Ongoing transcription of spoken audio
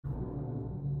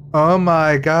Oh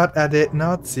my god, I did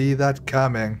not see that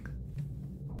coming.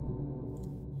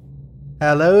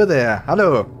 Hello there.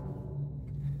 Hello.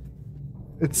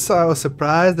 It's so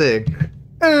surprising.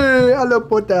 Hey, hello,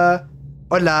 Buddha.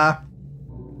 Hola.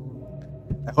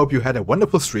 I hope you had a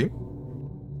wonderful stream.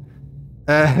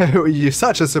 You're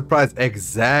such a surprise.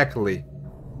 Exactly.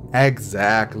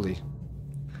 Exactly.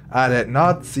 I did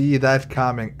not see that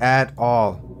coming at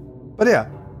all. But yeah,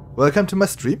 welcome to my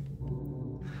stream.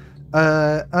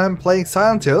 I'm playing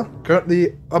Silent Hill.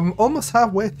 Currently, I'm almost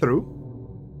halfway through.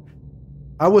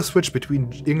 I will switch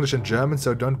between English and German,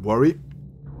 so don't worry.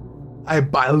 I'm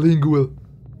bilingual.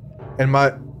 And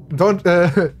my... Don't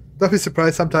be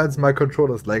surprised, sometimes my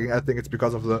controller is lagging. I think it's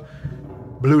because of the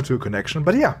Bluetooth connection.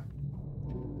 But yeah.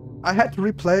 I had to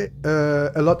replay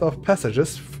a lot of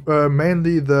passages.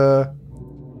 Mainly the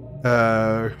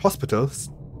hospitals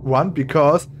one,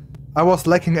 because I was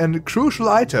lacking a crucial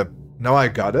item. Now I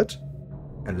got it.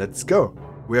 And let's go.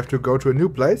 We have to go to a new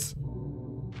place.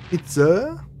 It's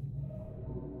a...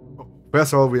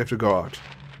 First of all, we have to go out.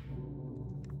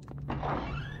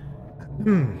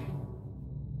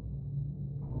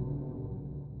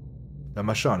 Na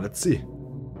mal schauen, let's see.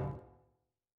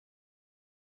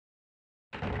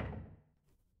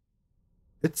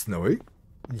 It's snowing.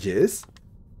 Yes.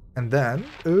 And then,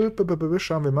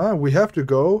 schauen wir mal. We have to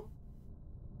go...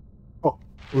 Oh,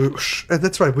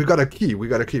 that's right, we got a key. Wir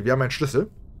haben einen Schlüssel.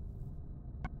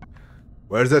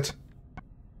 Where is it?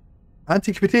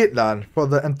 Antiquitätenladen for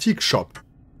the antique shop.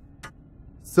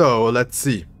 So, let's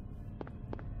see.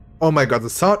 Oh my god, the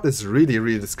sound is really,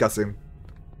 really disgusting.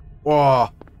 Oh,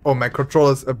 my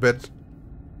controller's a bit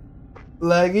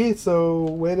laggy, so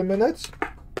wait a minute.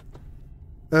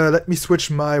 Let me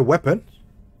switch my weapon.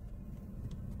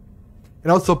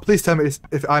 And also, please tell me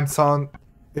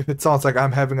if it sounds like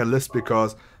I'm having a lisp,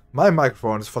 because my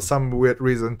microphone, for some weird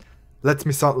reason, lets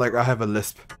me sound like I have a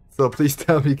lisp. So please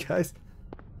tell me, guys.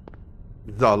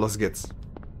 So, los geht's.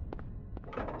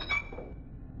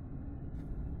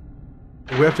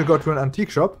 We have to go to an antique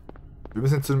shop. Wir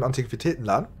müssen zu einem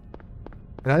Antiquitätenladen.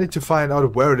 And I need to find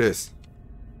out where it is.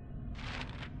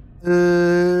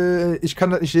 Ich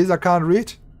lese, I can't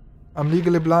read. I'm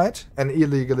legally blind and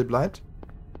illegally blind.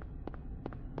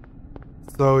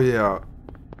 So yeah.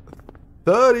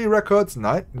 30 records.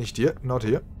 Nein, nicht hier. Not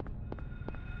here.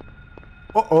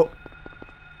 Oh.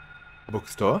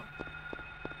 Bookstore.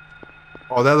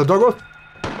 Oh, there's a doggo.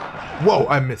 Whoa,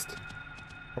 I missed.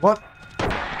 Come on.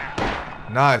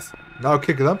 Nice. Now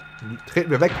kick them. Treten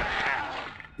wir weg.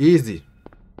 Easy.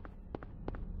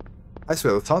 I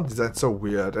swear, the sound design is so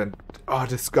weird and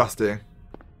disgusting.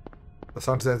 The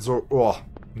sound design is so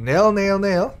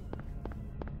nail.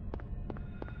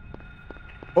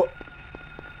 Oh.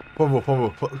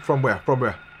 From where?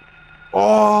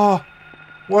 Oh,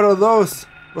 what are those?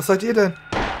 Was seid ihr denn?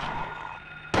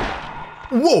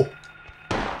 Whoa!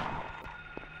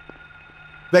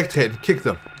 Wegtreten, kick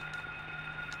them.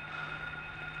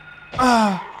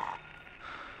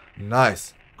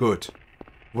 Nice, good.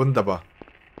 Wunderbar.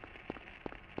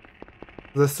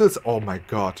 There's still... Oh my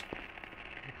god.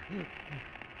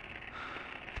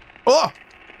 Oh!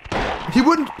 He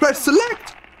wouldn't press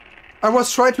select! I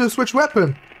was trying to switch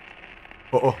weapon.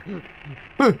 Oh.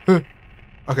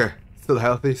 Okay, still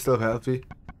healthy.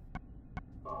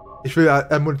 Ich will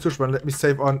ja Munition sparen. Let me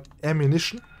save on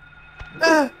ammunition.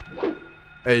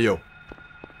 Hey, yo.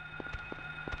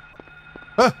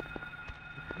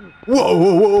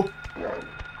 Whoa.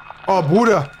 Oh,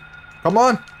 Bruder. Come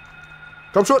on.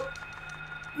 Komm schon.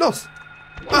 Los.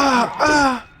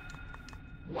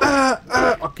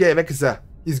 Okay, weg ist er.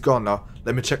 He's gone now.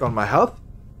 Let me check on my health.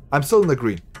 I'm still in the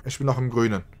green. Ich bin noch im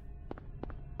Grünen.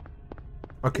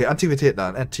 Okay,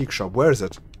 Antiquitätenladen, Antique Shop. Where is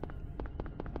it?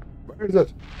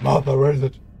 Mother, where is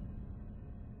it?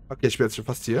 Okay, ich bin jetzt schon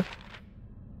fast hier.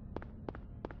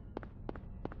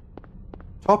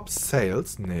 Top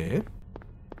Sales? Nee.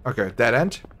 Okay, Dead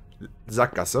End.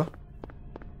 Sackgasse.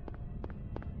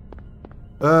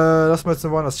 Lass mal jetzt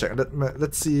noch woanders checken.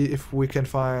 Let's see if we can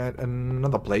find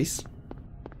another place.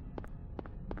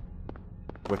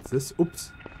 What's this?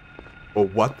 Oops. Oh,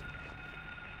 what?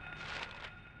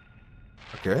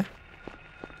 Okay.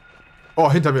 Oh,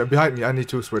 hinter mir, behind me. I need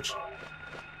to switch.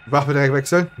 Waffe direkt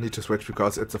wechseln. Need to switch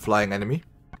because it's a flying enemy.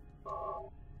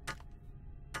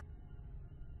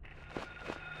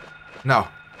 Now.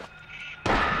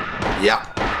 Yeah.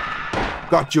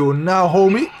 Got you now,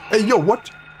 homie. Hey, yo, what?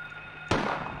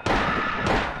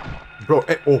 Bro,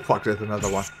 hey, oh fuck, there's another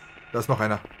one. Da ist noch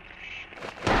einer.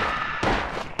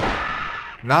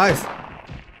 Nice.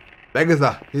 Weg ist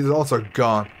er. He's also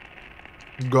gone.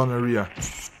 Gonorrhea.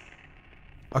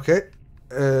 Okay.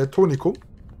 Tonikum.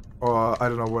 Or I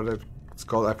don't know what it's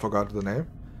called. I forgot the name.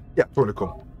 Yeah,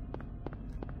 Tonikum.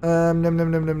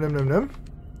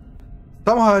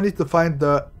 Somehow I need to find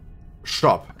the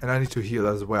shop. And I need to heal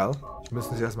as well. Ich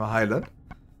müssen sie erstmal heilen.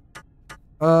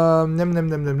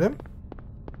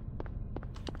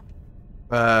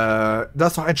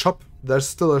 That's noch ein Shop. There's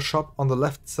still a shop on the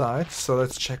left side. So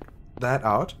let's check that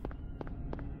out.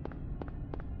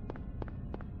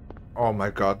 Oh my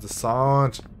god, the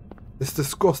sound is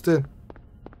disgusting.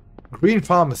 Green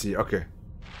Pharmacy, okay.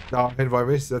 Dahin wollen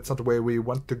wir nicht. That's not the way we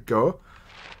want to go.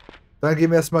 Dann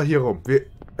gehen wir erstmal hier rum. Wir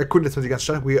erkunden jetzt mal die ganze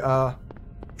Stadt. We are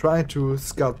trying to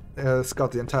scout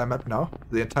the entire map now.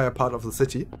 The entire part of the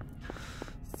city.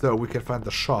 So we can find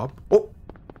the shop. Oh!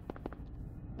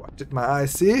 What did my eye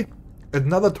see?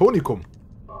 Another Tonikum.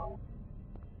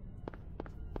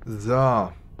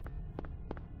 So.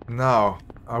 Now.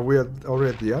 Are we already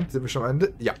at the end? Sind wir schon am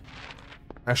Ende? Ja.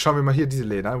 Dann schauen wir mal hier diese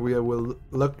Läden an. We will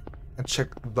look and check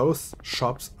those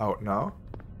shops out now.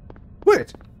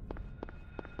 Wait.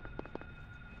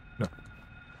 No.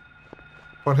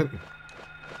 Von hinten.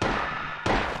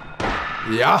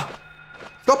 Ja.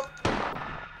 Stop.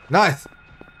 Nice.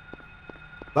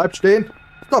 Bleib stehen.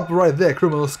 Stop right there,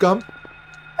 criminal scum.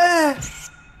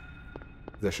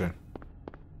 Sehr schön.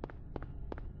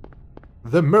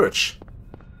 The merch.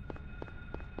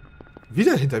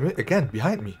 Wieder hinter mir. Again,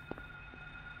 behind me.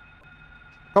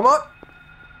 Come on.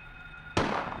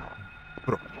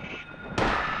 Bro.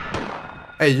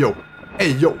 Ey, yo.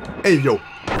 Ey, yo. Ey, yo.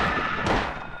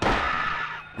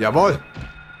 Jawohl.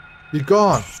 Be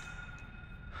gone.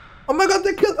 Oh my god,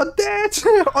 they killed a dead.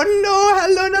 Oh no.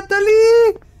 Hello,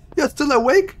 Natalie. You're still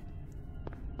awake?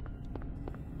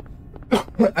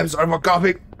 I'm sorry for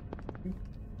coughing.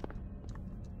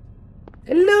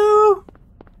 Hello.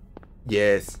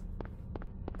 Yes.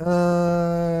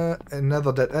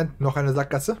 Another dead end. Noch eine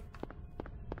Sackgasse.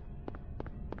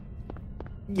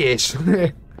 Yes.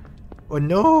 Oh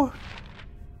no.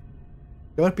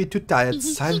 Don't be too tired.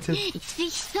 It's time to...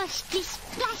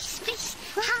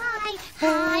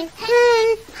 Hi.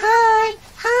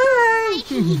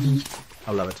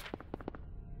 I love it.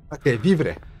 Okay,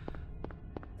 Vivre.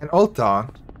 An old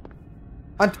town.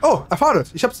 And... Oh, I found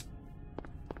it. Ich hab's...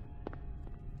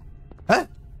 Huh?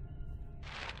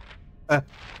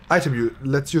 Item,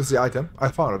 let's use the item. I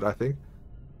found it, I think.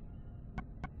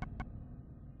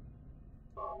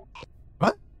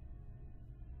 What?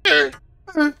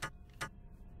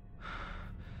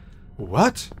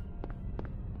 What?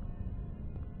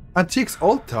 Antiques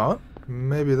Old Town?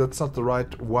 Maybe that's not the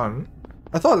right one.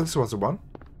 I thought this was the one.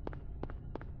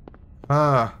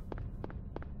 Ah.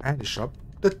 Andy shop.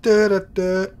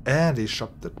 Andy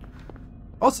shop.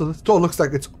 Also, the store looks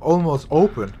like it's almost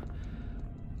open.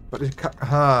 But it can't...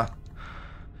 Ah.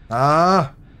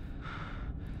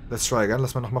 Let's try again.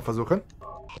 Lass mal nochmal versuchen.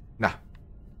 Na.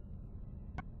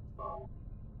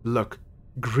 Look.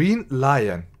 Green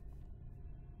Lion.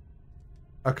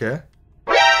 Okay.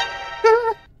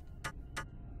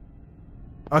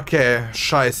 Okay.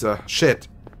 Scheiße. Shit.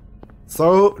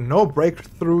 So, no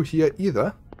breakthrough here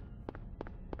either.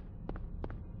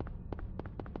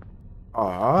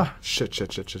 Ah. Shit.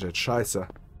 Scheiße.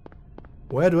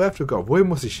 Where do I have to go? Wohin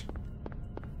muss ich?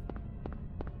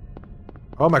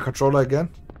 Oh, my controller again.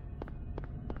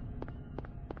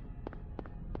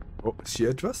 Oh, ist hier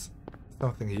etwas?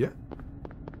 Something here?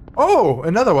 Oh,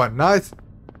 another one. Nice.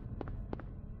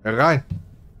 Rein.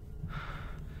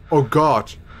 Oh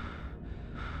God.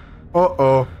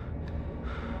 Oh.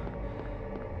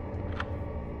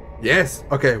 Yes.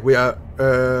 Okay, we are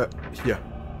here.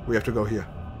 We have to go here.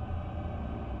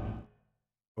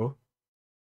 Oh.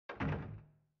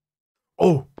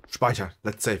 Oh, speichern.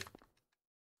 Let's save.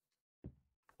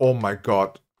 Oh my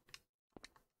God.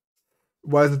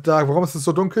 Why is it dark? Warum ist es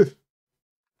so dunkel?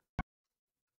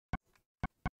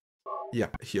 Ja,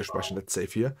 hier speichern. Let's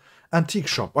save hier. Antique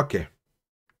Shop. Okay.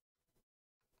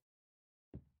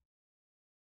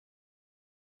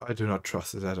 I do not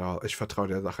trust it at all. Ich vertraue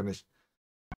der Sache nicht.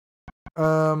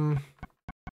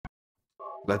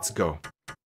 Let's go.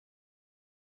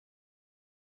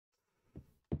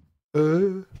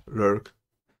 Lurk.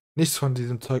 Nichts von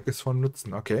diesem Zeug ist von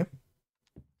Nutzen. Okay.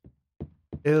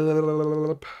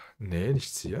 Nee,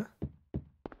 nichts hier.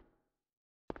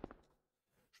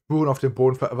 Spuren auf dem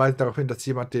Boden verweisen darauf hin, dass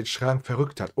jemand den Schrank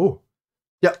verrückt hat. Oh.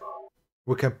 Ja.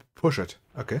 We can push it.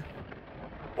 Okay.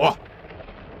 Oh.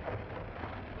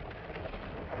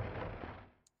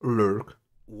 Lurk.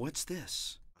 What's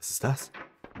this? Was ist das?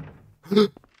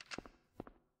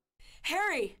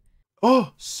 Harry!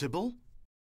 Oh! Sybil?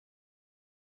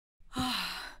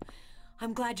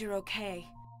 I'm glad you're okay.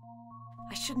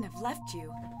 I shouldn't have left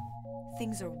you.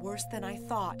 Things are worse than I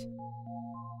thought.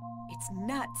 It's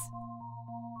nuts.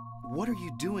 What are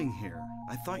you doing here?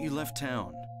 I thought you left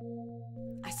town.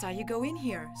 I saw you go in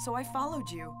here, so I followed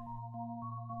you.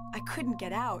 I couldn't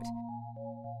get out.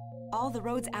 All the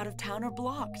roads out of town are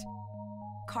blocked.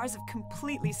 Cars have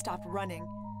completely stopped running.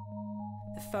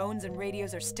 The phones and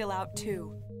radios are still out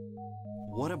too.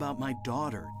 What about my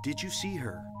daughter? Did you see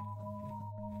her?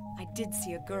 I did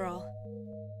see a girl.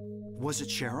 Was it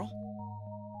Cheryl?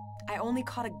 I only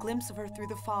caught a glimpse of her through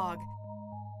the fog.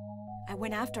 I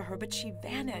went after her, but she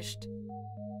vanished.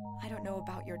 I don't know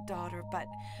about your daughter, but...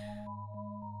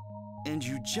 And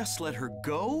you just let her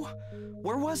go?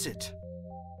 Where was it?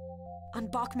 On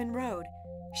Bachman Road.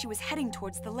 She was heading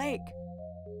towards the lake.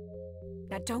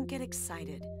 Now don't get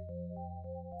excited.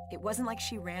 It wasn't like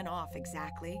she ran off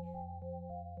exactly.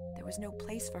 There was no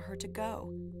place for her to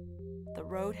go. The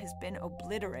road has been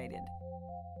obliterated.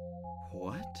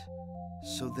 What?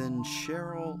 So then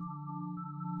Cheryl...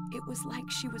 It was like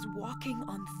she was walking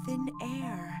on thin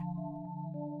air.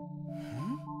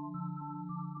 Hmm?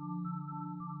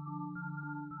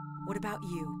 What about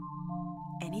you?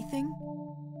 Anything?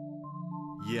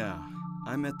 Yeah,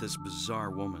 I met this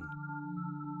bizarre woman.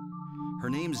 Her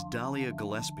name's Dahlia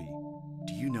Gillespie.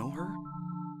 Do you know her?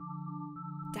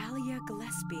 Dahlia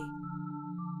Gillespie?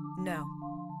 No.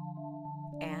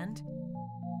 And?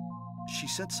 She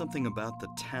said something about the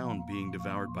town being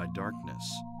devoured by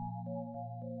darkness.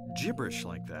 Gibberish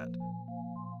like that.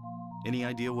 Any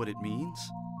idea what it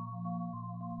means?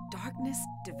 Darkness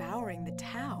devouring the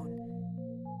town?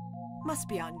 Must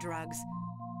be on drugs.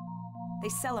 They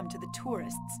sell them to the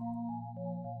tourists.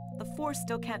 The force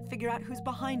still can't figure out who's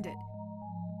behind it.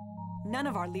 None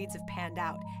of our leads have panned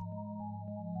out,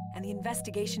 and the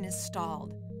investigation is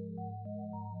stalled.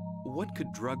 What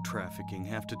could drug trafficking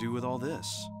have to do with all this?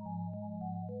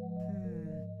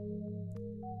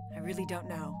 I really don't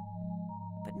know.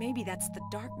 But maybe that's the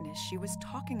darkness she was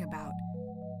talking about.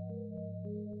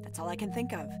 That's all I can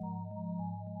think of.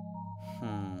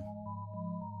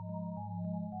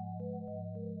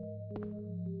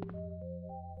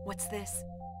 What's this?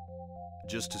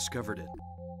 Just discovered it.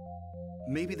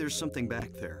 Maybe there's something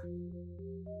back there.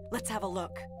 Let's have a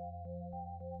look.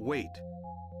 Wait.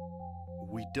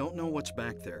 We don't know what's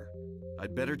back there.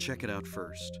 I'd better check it out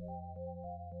first.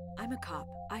 I'm a cop.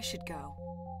 I should go.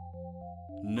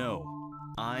 No,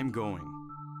 I'm going.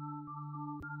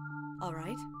 All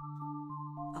right.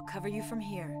 I'll cover you from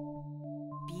here.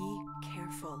 Be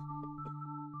careful.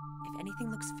 If anything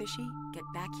looks fishy, get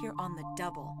back here on the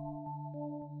double.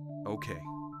 Okay.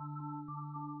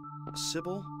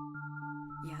 Sybil,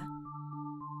 Yeah?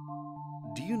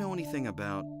 do you know anything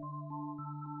about...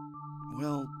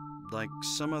 well, like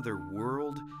some other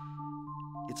world?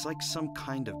 It's like some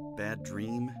kind of bad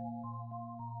dream.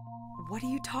 What are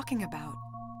you talking about?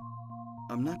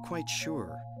 I'm not quite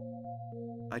sure.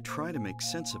 I try to make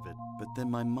sense of it, but then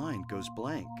my mind goes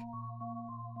blank.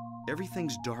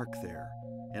 Everything's dark there,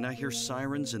 and I hear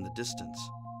sirens in the distance.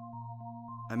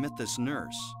 I met this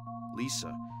nurse,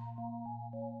 Lisa.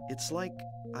 It's like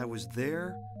I was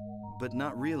there, but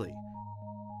not really.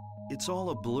 It's all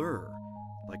a blur,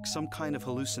 like some kind of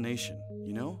hallucination,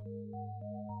 you know?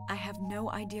 I have no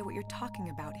idea what you're talking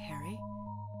about, Harry.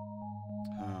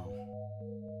 Oh.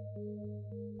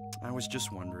 I was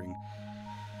just wondering.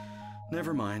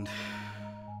 Never mind.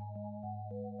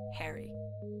 Harry,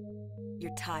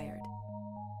 you're tired.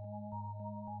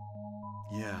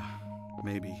 Yeah,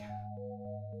 maybe.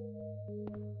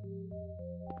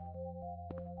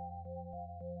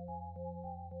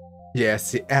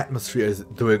 Yes, the atmosphere is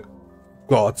doing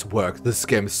God's work. This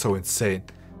game is so insane.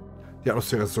 Die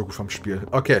Atmosphäre ist so gut vom Spiel.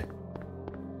 Okay.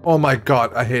 Oh my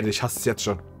God, I hate it. Ich hasse es jetzt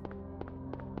schon.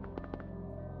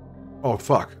 Oh,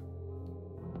 fuck.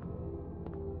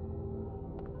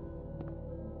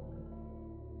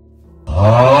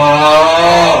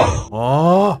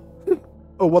 Oh!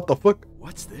 Oh, what the fuck?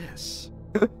 What's this?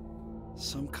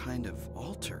 Some kind of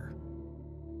altar.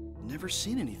 Never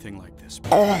seen anything like this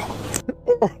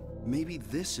before. Maybe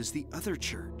this is the other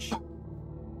church.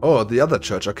 Oh, the other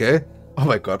church, okay. Oh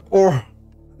my God. Oh.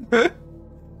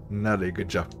 Nelly, good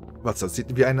job. Was das?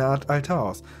 Sieht wie eine Art Altar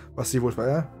aus. Was sie wohl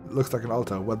feiern? Looks like an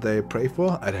altar. What they pray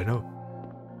for? I don't know.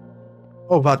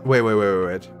 Oh, but wait.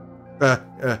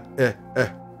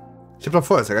 Ich hab doch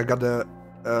vorher gesagt, I got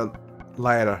a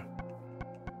ladder.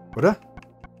 Oder?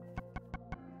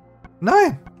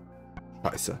 Nein!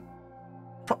 Scheiße.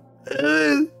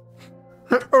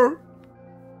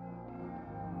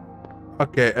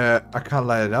 Okay, I can't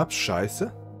light it up.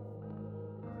 Scheiße.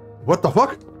 What the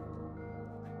fuck?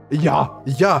 Ja.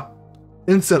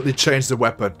 Instantly change the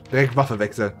weapon. Direkt Waffe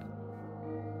wechseln.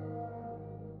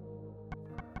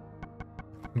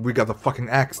 We got the fucking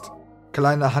axe.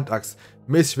 Kleine Handaxt.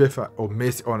 Mäßig Waffe. Oh,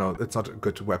 mäßig. Oh no, it's not a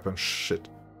good weapon. Shit.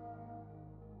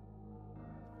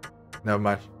 Never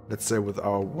mind. Let's stay with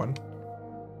our one.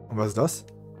 Und was ist das?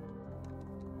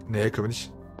 Nee, können wir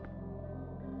nicht.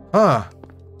 Ah.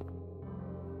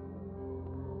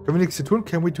 Können wir nichts hier tun?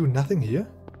 Can we do nothing here?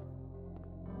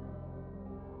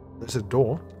 There's a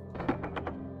door.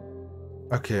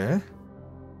 Okay.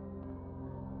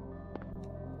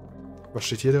 Was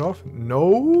steht hier drauf?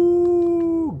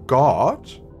 No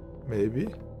God? Maybe.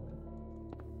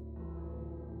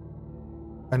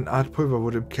 Eine Art Pulver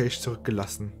wurde im Cage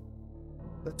zurückgelassen.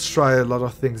 Let's try a lot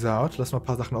of things out. Lass mal ein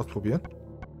paar Sachen ausprobieren.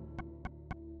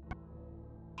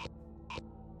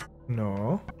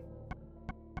 No.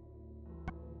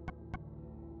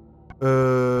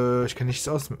 Ich kann nichts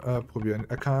ausprobieren.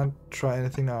 I can't try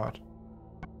anything out.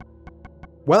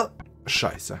 Well,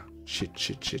 scheiße. Shit,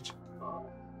 shit, shit.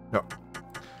 No.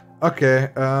 Okay,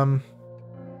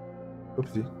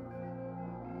 Oopsie.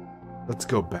 Let's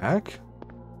go back.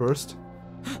 First.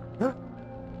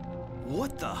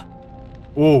 What the?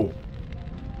 Oh.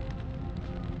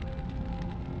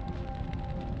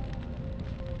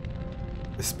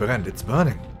 Es brennt. It's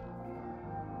burning.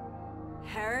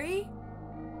 Harry?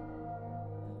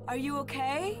 Are you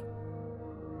okay?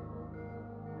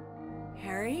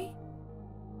 Harry?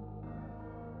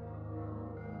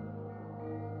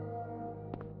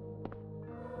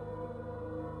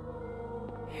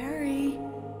 Harry?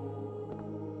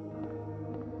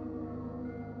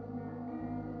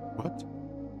 What?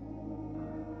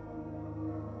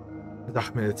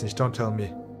 Sag mir jetzt nicht. Don't tell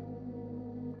me.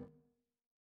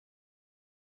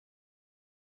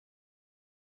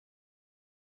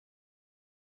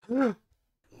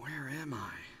 Where am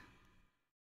I?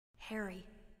 Harry,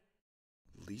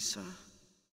 Lisa?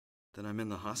 Then I'm in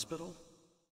the hospital?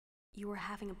 you were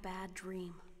having a bad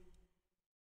dream.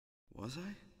 Was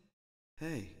I?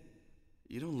 Hey,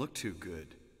 you don't look too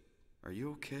good. Are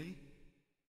you okay?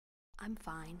 I'm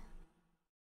fine.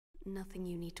 Nothing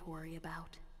you need to worry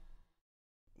about.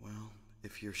 Well,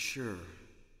 if you're sure.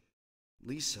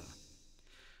 Lisa,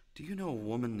 do you know a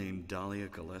woman named Dahlia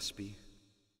Gillespie?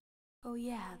 Oh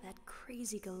yeah, that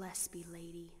crazy Gillespie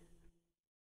lady.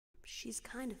 She's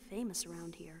kind of famous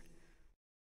around here.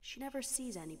 She never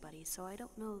sees anybody, so I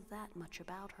don't know that much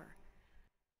about her.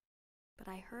 But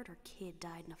I heard her kid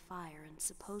died in a fire, and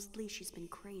supposedly she's been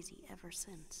crazy ever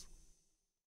since.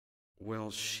 Well,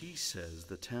 she says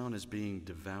the town is being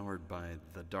devoured by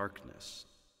the darkness.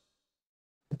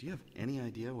 Do you have any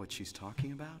idea what she's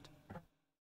talking about?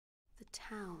 The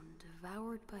town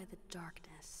devoured by the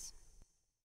darkness.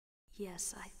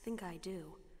 Yes, I think I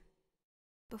do.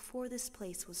 Before this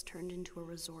place was turned into a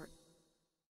resort,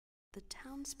 the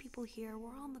townspeople here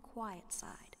were on the quiet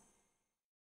side.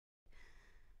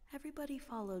 Everybody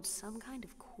followed some kind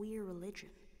of queer religion.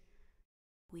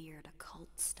 Weird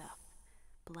occult stuff,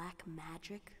 black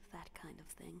magic, that kind of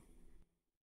thing.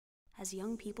 As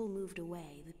young people moved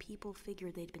away, the people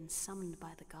figured they'd been summoned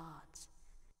by the gods.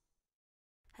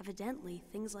 Evidently,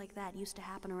 things like that used to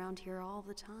happen around here all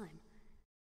the time.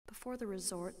 Before the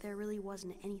resort, there really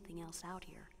wasn't anything else out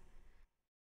here.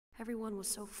 Everyone was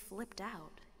so flipped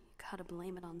out, you gotta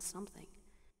blame it on something.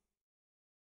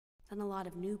 Then a lot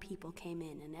of new people came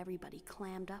in and everybody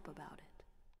clammed up about it.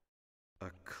 A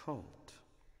cult?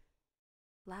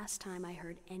 Last time I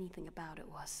heard anything about it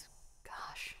was,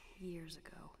 gosh, years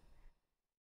ago.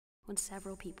 When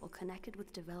several people connected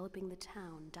with developing the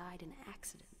town died in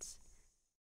accidents.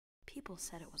 People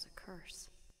said it was a curse.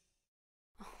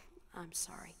 Oh, I'm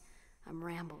sorry. I'm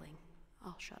rambling.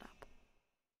 I'll shut up.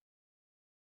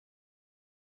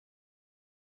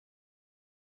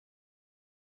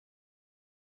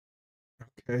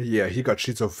 Okay, yeah, he got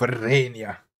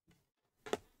schizophrenia.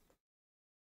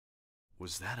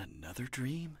 Was that another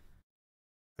dream?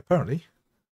 Apparently.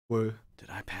 Well, Did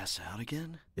I pass out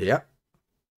again? ja.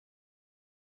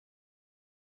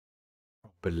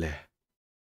 Oh, bleh.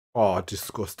 Oh,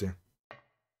 disgusting.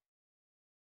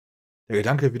 Der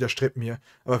Gedanke widerstrebt mir,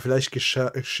 aber vielleicht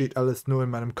geschieht alles nur in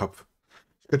meinem Kopf.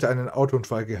 Ich könnte einen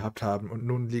Autounfall gehabt haben und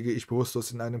nun liege ich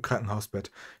bewusstlos in einem Krankenhausbett.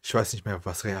 Ich weiß nicht mehr,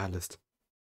 was real ist.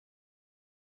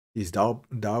 He's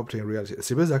doubting reality.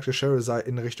 Sybil sagte, Cheryl sei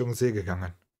in Richtung See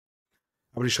gegangen.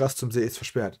 Aber die Straße zum See ist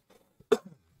versperrt.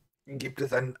 Gibt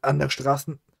es andere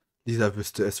Straßen? Lisa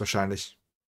wüsste es wahrscheinlich.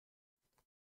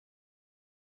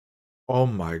 Oh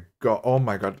my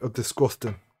god,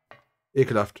 disgusting.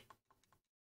 Ekelhaft.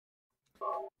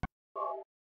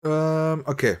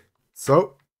 Okay.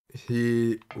 So,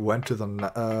 he went to the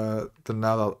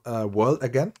another world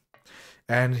again.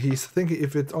 And he's thinking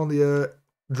if it's only a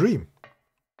dream.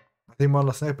 I think more on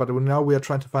the snake, but now we are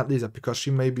trying to find Lisa because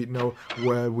she maybe know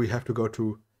where we have to go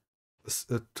to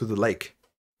the lake.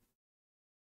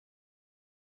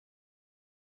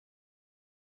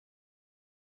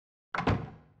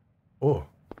 Oh.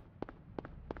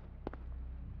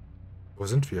 Wo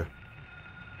sind wir?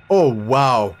 Oh,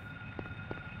 wow.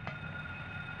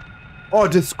 Oh,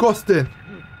 disgusting.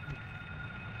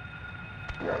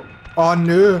 Oh,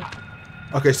 nö.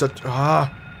 Okay, ich dachte... Ah.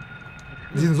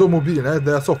 Die sind so mobil, ne?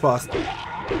 They're so fast.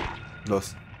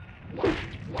 Los.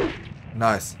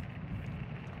 Nice.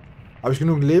 Habe ich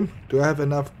genug Leben? Do I have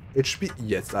enough HP?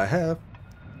 Yes, I have.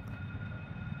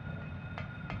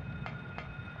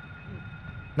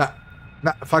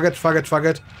 Na, fuck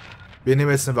it. Wir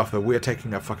nehmen jetzt eine Waffe. We are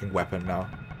taking a fucking weapon now.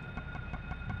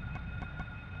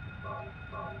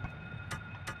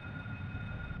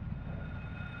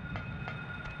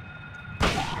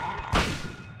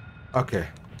 Okay.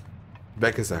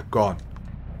 Weg ist er. Gone.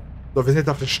 So, wir sind jetzt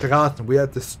auf den Straßen. We are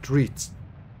at the streets.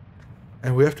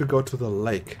 And we have to go to the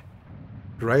lake.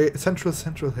 Central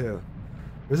Hill.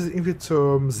 Wir müssen irgendwie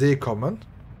zum See kommen.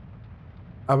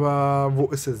 Aber wo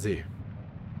ist der See?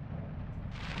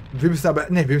 Wir müssen aber...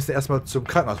 Ne, wir müssen erstmal zum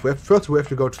Krankenhaus. First we have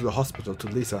to go to the hospital, to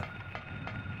Lisa.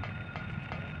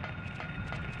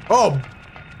 Oh!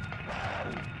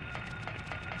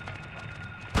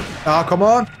 Ah, come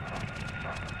on!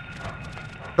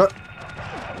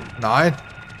 Nein!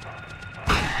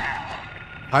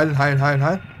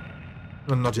 Heilen.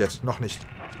 Not yet, noch nicht.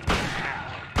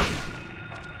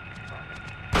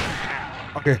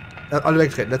 Okay, alle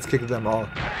wegtreten. Let's kick them all.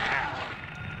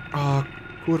 Ah,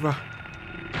 Kurva.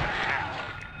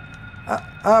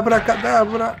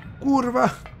 Abracadabra,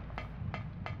 Kurva.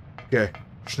 Okay,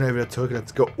 schnell wieder zurück.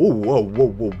 Let's go. Oh,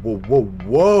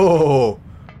 wow.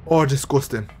 Oh,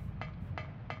 disgusting.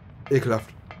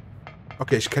 Ekelhaft.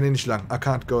 Okay, ich kann hier nicht lang. I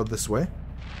can't go this way.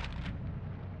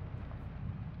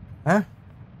 Hä?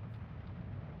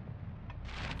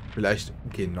 Vielleicht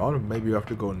gehen north. Maybe you have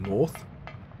to go north.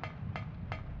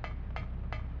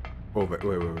 Oh, wait.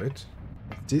 What's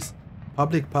this?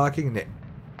 Public parking? Ne.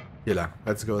 Hier lang.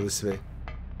 Let's go this way.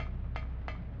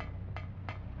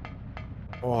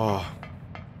 Oh.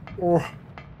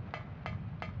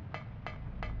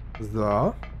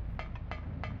 So.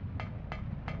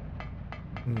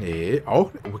 Nee,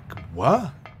 auch nicht.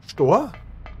 What? Stor?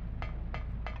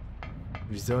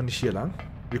 Wieso nicht hier lang?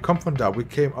 Wir kommen von da. We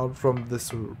came out from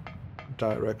this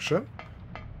direction.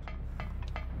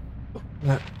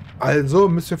 Also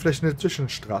müssen wir vielleicht eine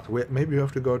Zwischenstraße. Maybe you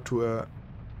have to go to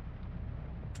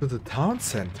the town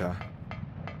center.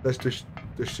 Vielleicht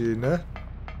durch die, ne?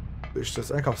 Durch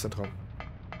das Einkaufszentrum.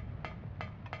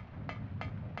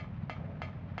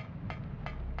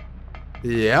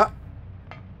 Ja.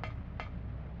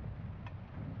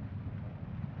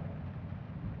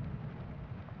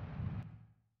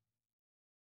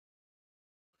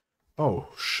 Oh,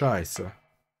 scheiße.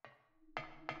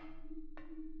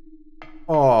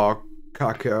 Oh,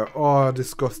 Kacke. Oh,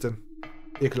 disgusting.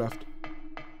 Ekelhaft.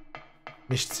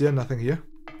 Nichts hier, nothing here.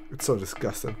 It's so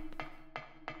disgusting.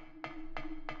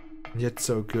 Yet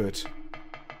so good.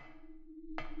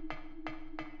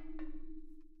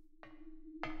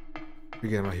 Wir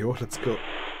gehen mal hier hoch, let's go.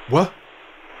 What?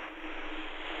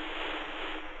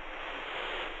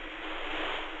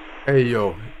 Hey,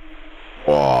 yo.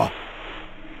 Oh.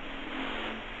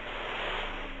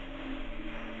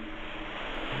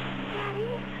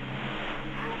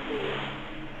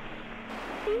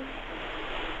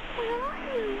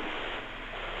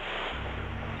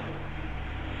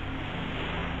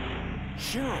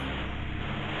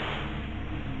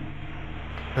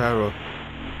 Carol.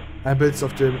 Ein Bild ist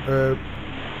auf dem,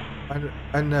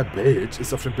 ein Bild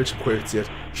ist auf dem Bildschirm projiziert.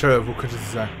 Cheryl, wo könnte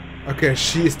sie sein? Okay,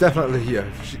 she is definitely here.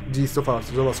 Die ist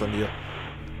sowas von hier.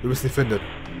 Wir müssen sie finden.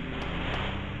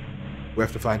 We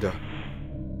have to find her.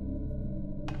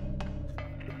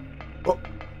 Oh.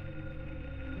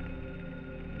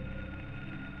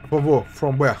 Von wo?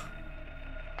 From where?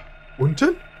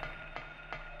 Unten?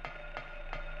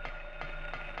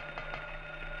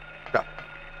 Ja.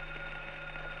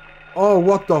 Oh,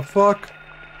 what the fuck?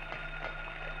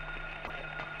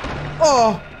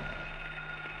 Oh!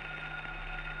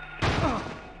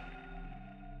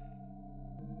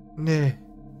 Nee.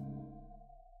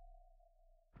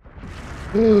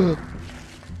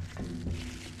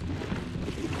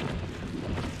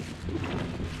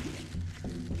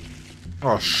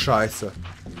 Oh, scheiße.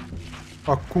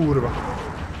 Oh, kurwa.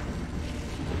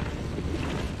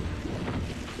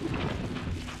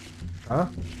 Ah?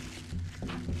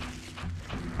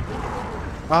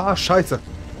 Ah, scheiße.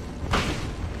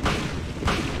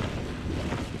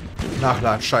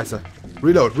 Nachladen, scheiße.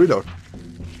 Reload, reload.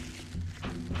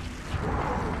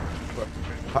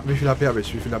 Wie viel HP habe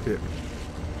ich? Wie viel HP?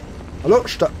 Hallo?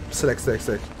 Select.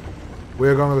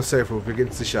 We're going to the safe room. Wir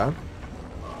gehen sicher an.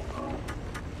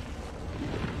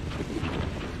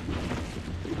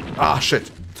 Ah,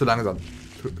 shit. Zu langsam.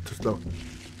 Too slow.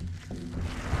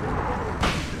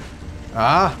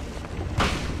 Ah.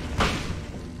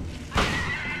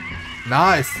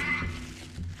 Nice.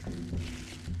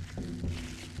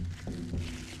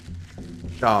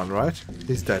 Down, right?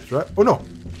 He's dead, right? Oh no.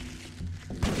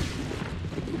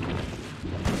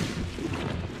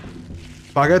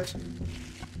 Fuck it.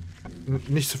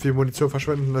 Nicht so viel Munition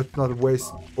verschwenden. Let's not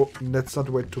waste. Oh, let's not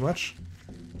wait too much.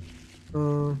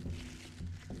 So.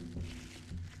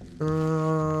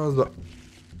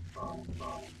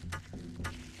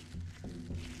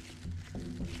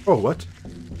 Oh, what?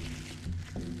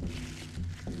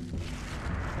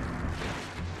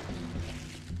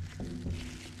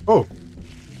 Oh.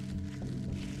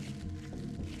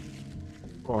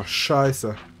 Oh,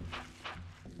 scheiße.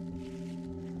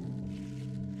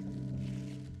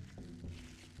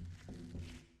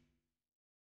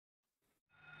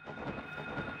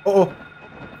 Oh,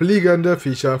 fliegende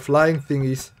Viecher, flying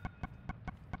thingies.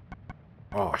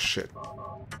 Oh, shit.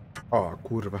 Oh,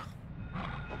 kurwa.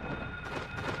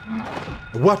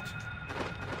 What?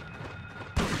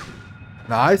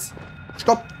 Nice.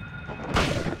 Stopp.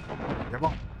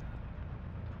 Jawohl.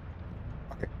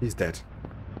 Okay, he's dead.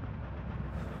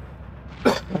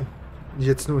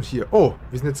 Jetzt nun hier. Oh,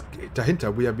 wir sind jetzt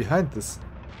dahinter. We are behind this.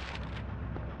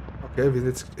 Okay, wir sind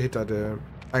jetzt hinter dem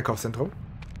Einkaufszentrum.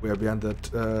 We are behind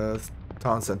that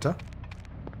town center.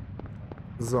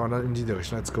 So, und dann in die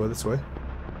Richtung. Let's go this way.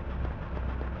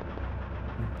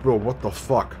 Bro, what the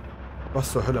fuck?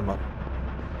 Was zur Hölle, Mann?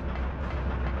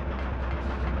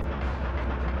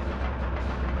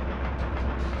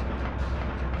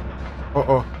 Oh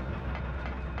oh.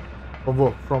 From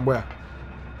wo? From where?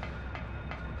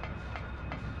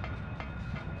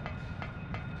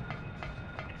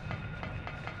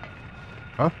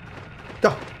 Huh?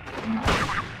 Da!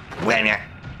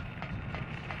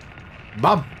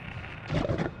 Bam!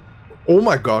 Oh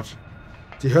mein Gott!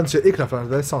 Die hören sich ja ekelhaft an,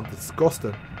 der Sound,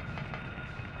 disgusting.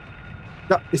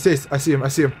 Ja, ich seh's, I see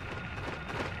him.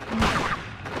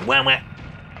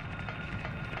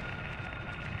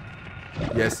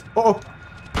 Yes. Oh, oh.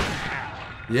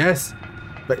 Yes.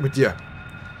 Weg mit dir.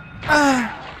 Ah.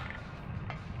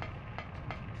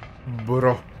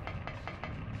 Bro.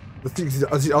 Das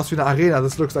sieht aus wie eine Arena.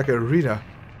 Das looks like an arena.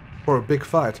 For a big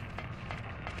fight.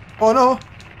 Oh no.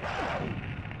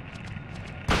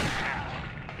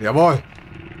 Jawohl.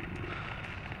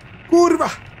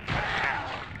 Kurwa.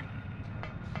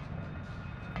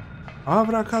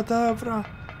 Abracadabra.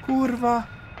 Kurwa.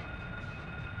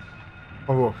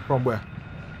 Oh, from where?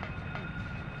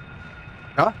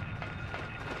 Ja?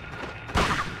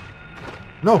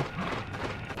 No.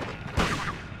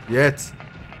 Jetzt.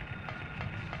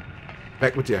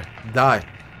 Weg mit dir. Die.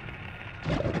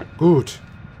 Gut.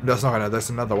 Und da ist noch einer. Da ist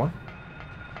another one.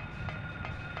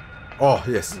 Oh,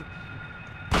 yes.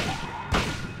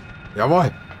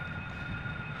 Jawohl.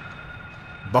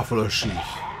 Buffalo Sheep.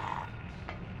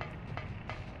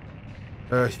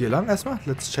 Hier lang erstmal.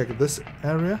 Let's check this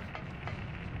area.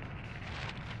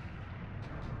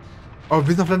 Oh,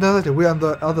 wir sind auf der anderen Seite. We're on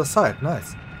the other side.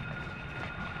 Nice.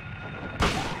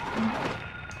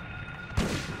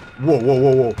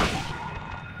 Wow.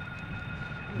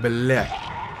 Belegt.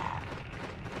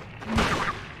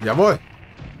 Jawohl.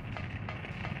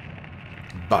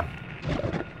 Bam.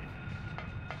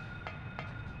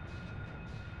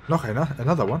 Noch einer.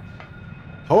 Another one.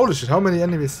 Holy shit, how many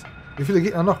enemies? Wie viele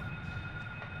Gegner noch?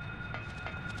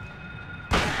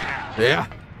 Ja. Yeah.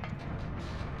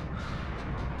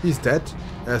 He's dead.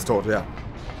 Er ist tot, ja.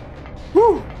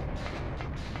 Woo.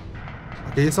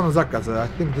 Okay, hier ist noch eine Sackgasse. I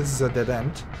think this is a dead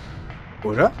end.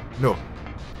 Oder? No.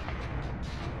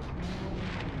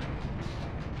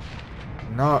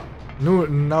 No.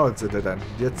 Now it's a dead end.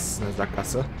 Jetzt eine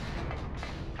Sackgasse.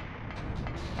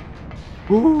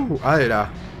 Alter.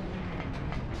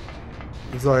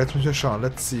 So, jetzt müssen wir schauen.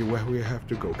 Let's see where we have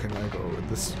to go. Can I go with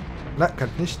this? Na, kann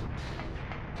nicht.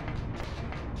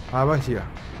 Aber hier.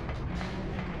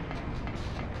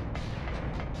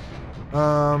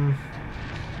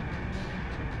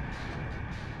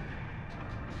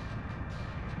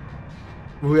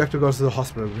 We have to go to the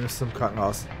hospital. Wir müssen zum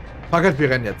Krankenhaus. Fuck it, wir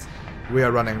rennen jetzt. We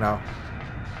are running now.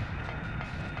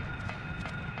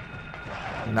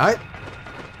 Nein.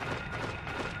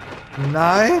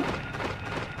 Nein.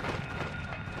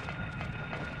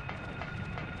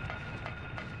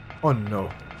 Oh no.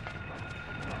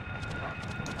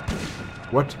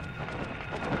 What?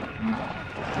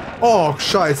 Oh,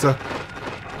 scheiße.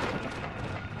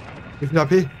 Wie viel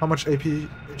AP? How much AP?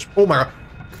 Oh mein Gott.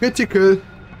 Critical.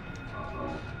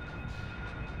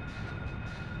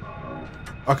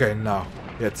 Okay, now.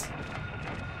 Jetzt.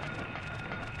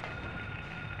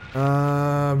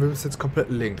 Wir müssen jetzt komplett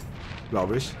links,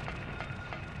 glaube ich.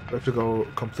 We have to go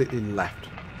completely left.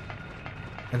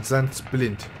 And then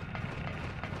blind.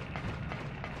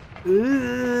 Ich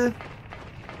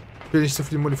will nicht so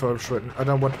viel Muni verschwenden. I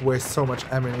don't want to waste so much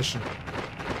ammunition.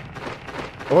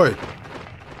 Oi.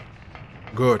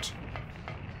 Good.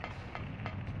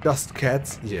 Just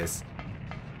cats? Yes.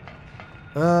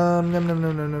 Ja,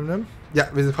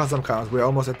 wir sind fast am Chaos. We're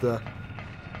almost at the...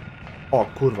 Oh,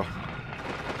 Kurva.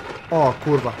 Oh,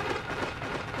 Kurva.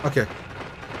 Okay.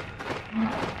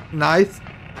 Nice.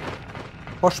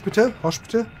 Hospital?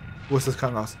 Hospital? Wo ist das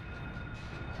Krankenhaus?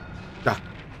 Da.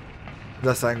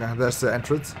 Das ist der Eingang. Das ist der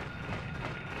Entrance.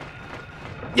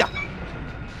 Ja.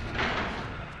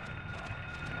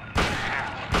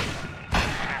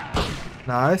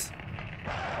 Nice.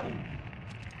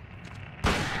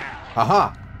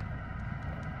 Aha.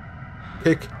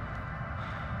 Kick.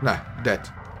 Nein,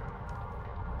 dead.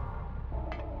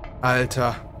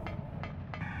 Alter.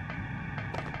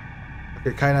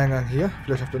 Okay, kein Eingang hier.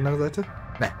 Vielleicht auf der anderen Seite?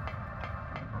 Ne.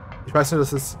 Ich weiß nur,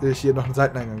 dass es hier noch einen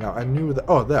Seiteneingang gab. I knew that.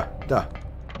 Oh, there. Da.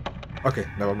 Okay,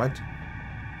 never mind.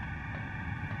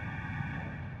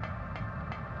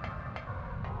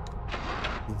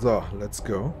 So, let's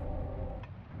go.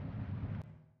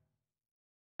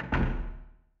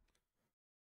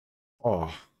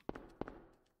 Oh.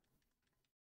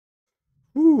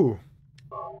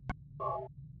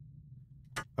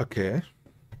 Okay.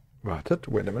 Wartet,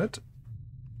 wait a minute.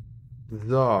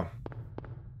 So.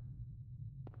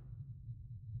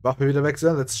 Waffe wieder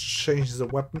wechseln. Let's change the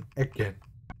weapon again.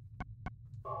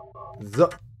 So.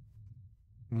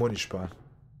 Muni sparen.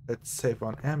 Let's save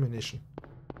on ammunition.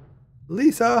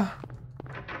 Lisa!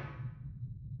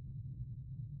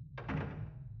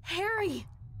 Harry!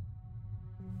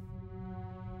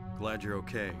 Glad you're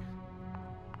okay.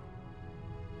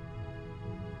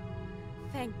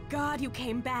 Thank God you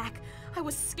came back. I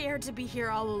was scared to be here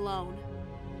all alone.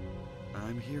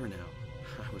 I'm here now.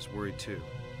 I was worried too.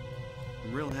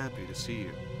 I'm real happy to see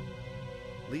you.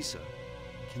 Lisa,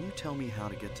 can you tell me how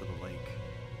to get to the lake?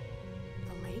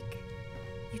 The lake?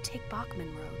 You take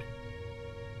Bachman Road.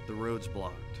 The road's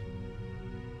blocked.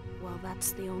 Well,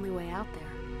 that's the only way out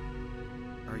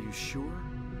there. Are you sure?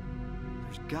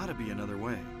 There's gotta be another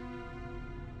way.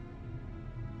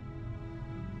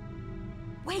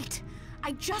 Wait!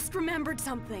 I just remembered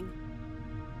something!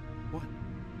 What?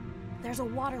 There's a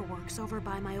waterworks over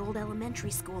by my old elementary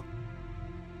school.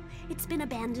 It's been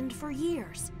abandoned for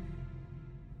years.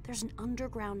 There's an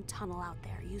underground tunnel out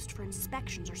there used for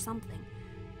inspections or something.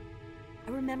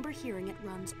 I remember hearing it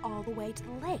runs all the way to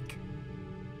the lake.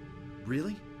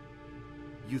 Really?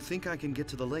 You think I can get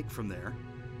to the lake from there?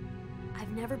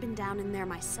 I've never been down in there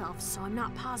myself, so I'm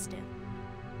not positive.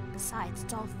 Besides,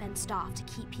 it's all fenced off to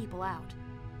keep people out.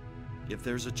 If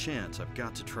there's a chance, I've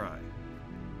got to try.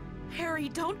 Harry,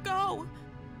 don't go!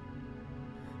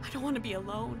 I don't want to be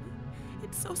alone.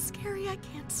 It's so scary, I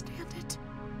can't stand it.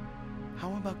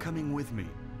 How about coming with me?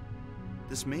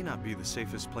 This may not be the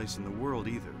safest place in the world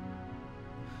either.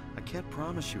 I can't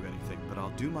promise you anything, but I'll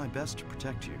do my best to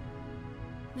protect you.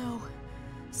 No.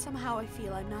 Somehow I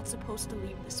feel I'm not supposed to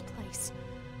leave this place.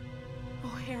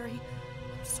 Oh, Harry,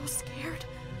 I'm so scared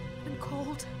and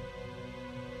cold.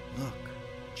 Look,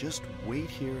 just wait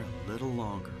here a little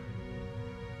longer.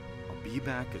 I'll be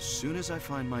back as soon as I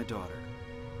find my daughter.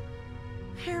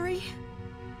 Harry?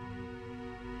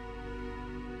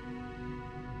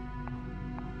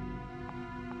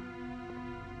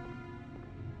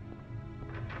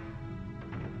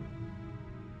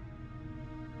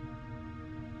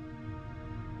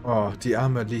 Oh, die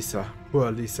arme Lisa.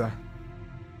 Poor Lisa.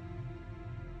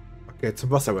 Okay, zum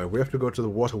Wasserway. We have to go to the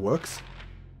waterworks.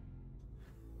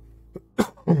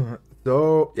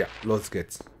 So, ja, los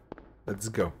geht's. Let's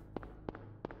go.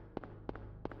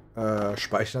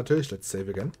 Speichern natürlich. Let's save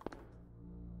again.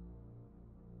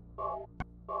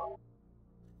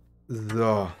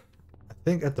 So. I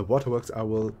think at the waterworks I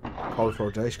will call for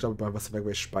a day. Ich glaube, beim Wasserwerk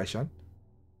werde ich speichern.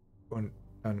 Und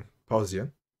dann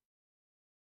pausieren.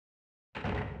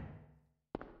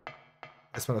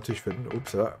 Erstmal natürlich finden.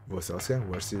 Ups, ja. Wo ist der Ausgang?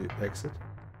 Wo ist die Exit?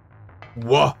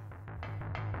 Wow!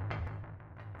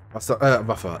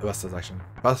 Waffe sag ich schon.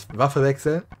 Was? Waffe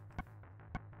wechseln?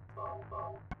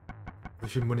 Wie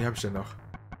viel Muni habe ich denn noch?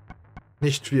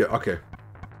 Nicht viel, okay.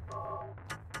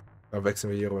 Dann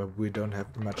wechseln wir hier, aber we don't have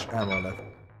much ammo left.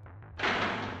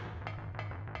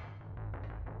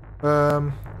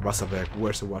 Wasserwerk.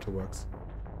 Where's the waterworks?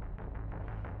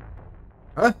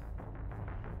 Hä?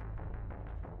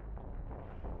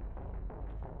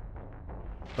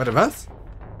 Warte, was?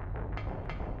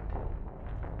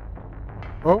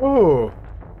 Oh.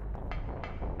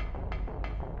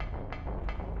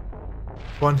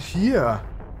 Von hier.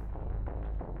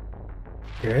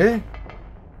 Okay.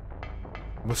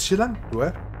 Muss ich hier lang? Do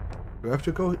I have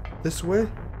to go this way?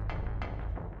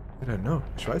 I don't know.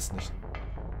 Ich weiß nicht.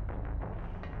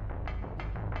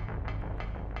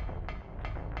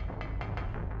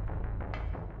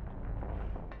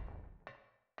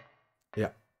 Ja.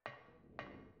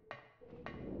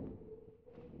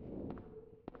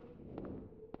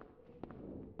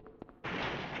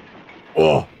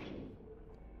 Oh.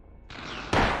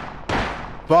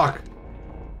 Fuck.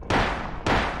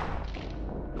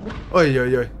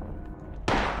 Uiuiui.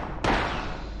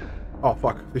 Oh,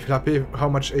 fuck. Wie viel HP? How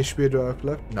much HP do I have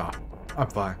left? Na, I'm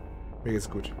fine. Mir geht's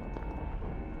gut.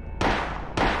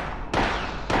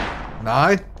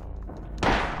 Nein.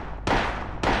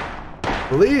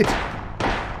 Bleed.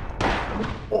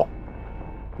 Oh.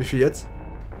 Wie viel jetzt?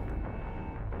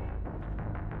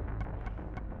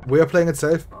 We are playing it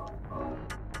safe.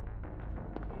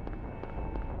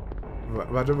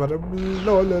 Warte.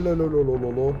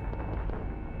 Lololololololol.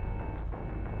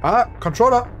 Ah,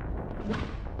 Controller.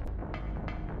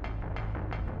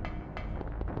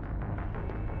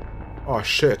 Oh,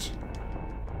 shit.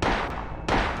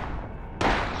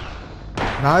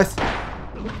 Nice.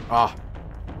 Ah.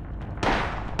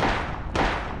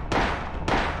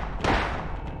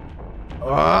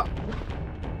 Ah.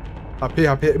 HP,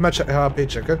 immer HP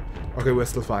checke. Okay, we're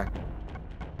still fine.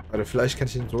 Warte, vielleicht kann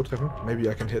ich ihn so treffen. Maybe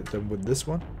I can hit them with this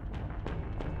one.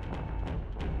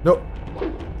 No.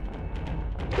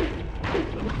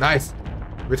 Nice.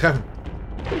 Wir treffen.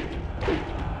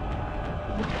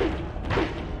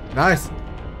 Nice.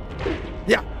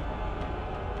 Ja.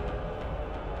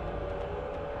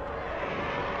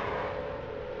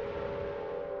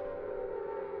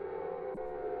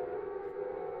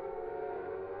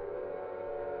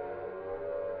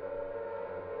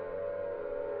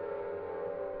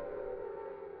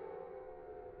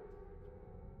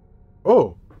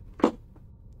 Oh.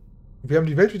 Wir haben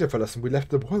die Welt wieder verlassen. We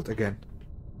left the world again.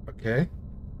 Okay.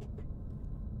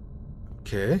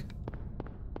 Okay.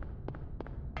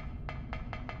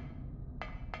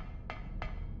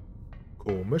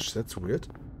 Komisch, that's weird.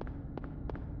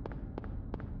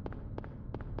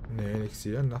 Nee, nichts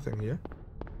hier, nothing hier.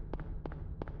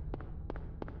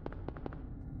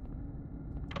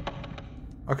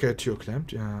 Okay, Tür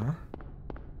klemmt, ja.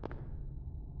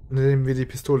 Nehmen wir die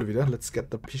Pistole wieder. Let's get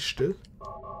the pistol.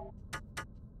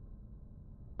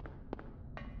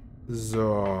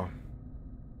 So.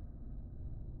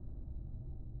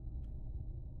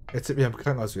 Jetzt sind wir im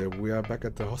Krankenhaus wieder. We are back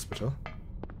at the hospital.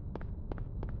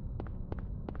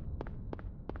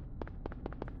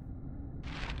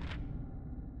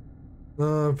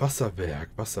 Wasserwerk.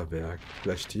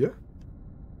 Vielleicht hier?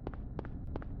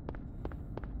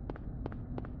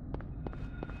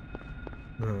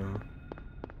 Ja.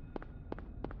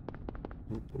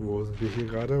 Wo sind wir hier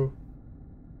gerade?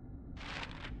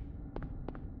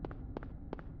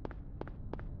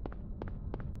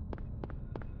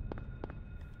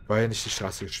 War ja nicht die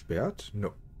Straße gesperrt?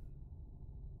 No.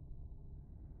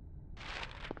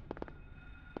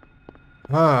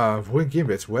 Ah, wohin gehen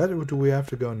wir jetzt? Where do we have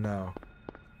to go now?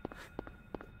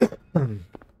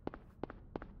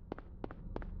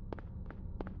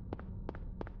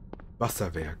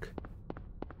 Wasserwerk.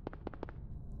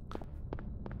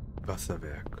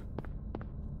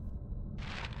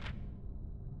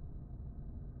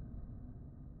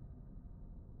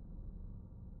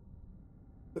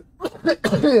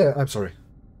 I'm sorry.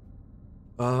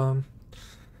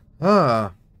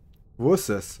 Wo ist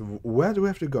es? Where do we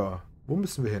have to go? Wo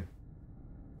müssen wir hin?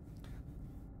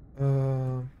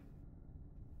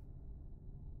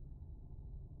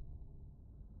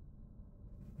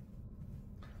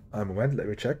 Einen Moment, let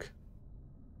me check.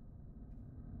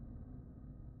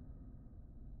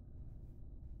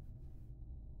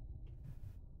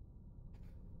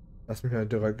 Lass mich mal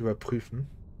direkt überprüfen.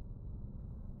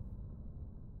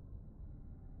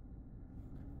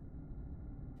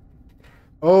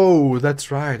 Oh,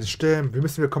 that's right. Stimmt. Wir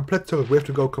müssen komplett zurück. We have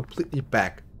to go completely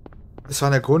back. Das war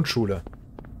in der Grundschule.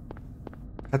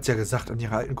 Hat sie ja gesagt, an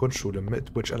ihrer alten Grundschule.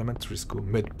 Midwich Elementary School.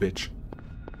 Midwich.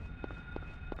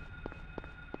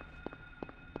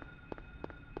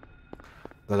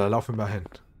 Da laufen wir hin.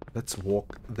 Let's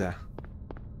walk there.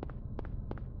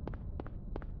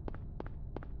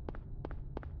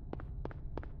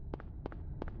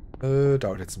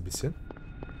 Dauert jetzt ein bisschen.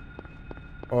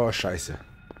 Oh, scheiße.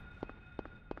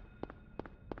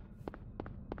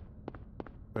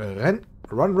 Renn.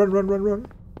 Run, run, run, run, run.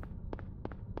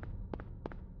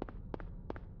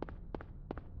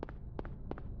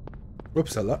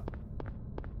 Upsala.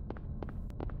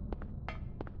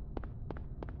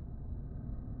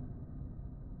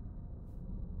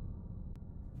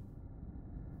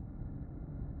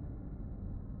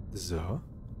 So.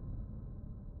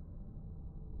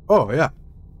 Oh, ja.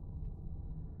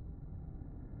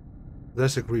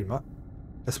 There's a green mark.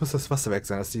 Das muss das Wasser weg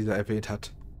sein, das die da erwähnt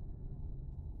hat.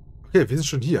 Okay, wir sind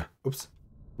schon hier. Ups.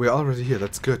 We're already here.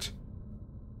 That's good.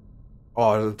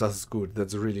 Oh, das ist gut.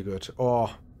 That's really good. Oh.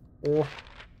 Oh.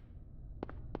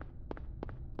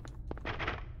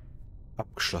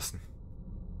 Abgeschlossen.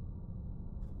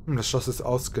 Das Schloss ist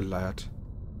ausgeleiert.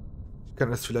 Ich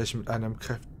kann es vielleicht mit einem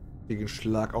kräftigen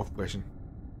Schlag aufbrechen.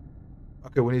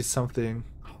 Okay, we need something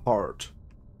hard.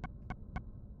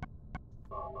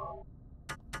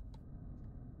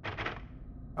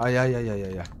 Ah, ja, ja, ja, ja,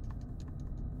 ja.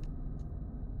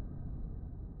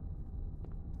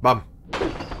 Bam.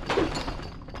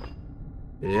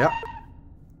 Ja.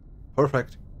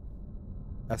 Perfekt.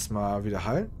 Erstmal wieder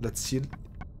heilen. Let's heal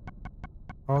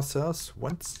ourselves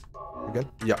once again.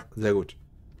 Ja, sehr gut.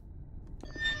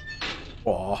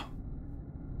 Oh.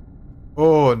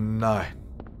 Oh nein.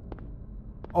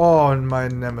 Oh,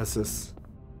 mein Nemesis.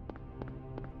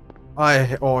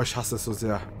 Oh, ich hasse es so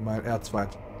sehr. Mein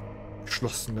Erzfeind.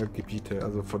 Geschlossene Gebiete,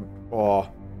 also von... Oh.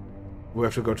 We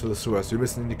have to go to the sewers. Wir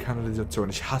müssen in die Kanalisation.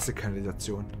 Ich hasse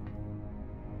Kanalisation.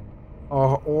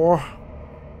 Oh, oh.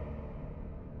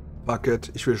 Fuck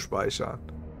it. Ich will speichern.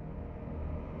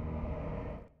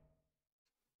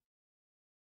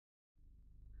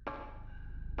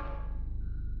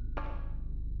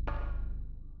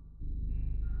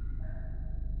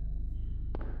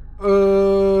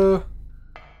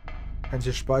 Kann ich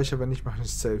hier speichern, wenn nicht, mache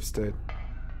ich Save State.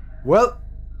 Well.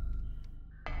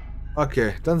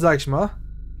 Okay, dann sag ich mal.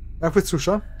 Danke fürs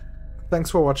Zuschauen. Thanks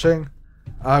for watching.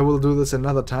 I will do this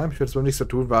another time. Ich werde es beim nächsten Mal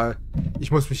tun, weil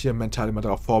ich muss mich hier mental immer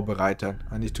darauf vorbereiten.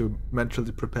 I need to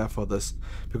mentally prepare for this.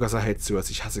 Because I hate sewers.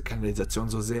 Ich hasse Kanalisation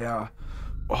so sehr.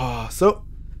 Oh, so.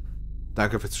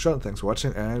 Danke fürs Zuschauen. Thanks for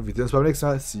watching. And wir sehen uns beim nächsten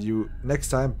Mal. See you next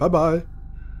time. Bye bye.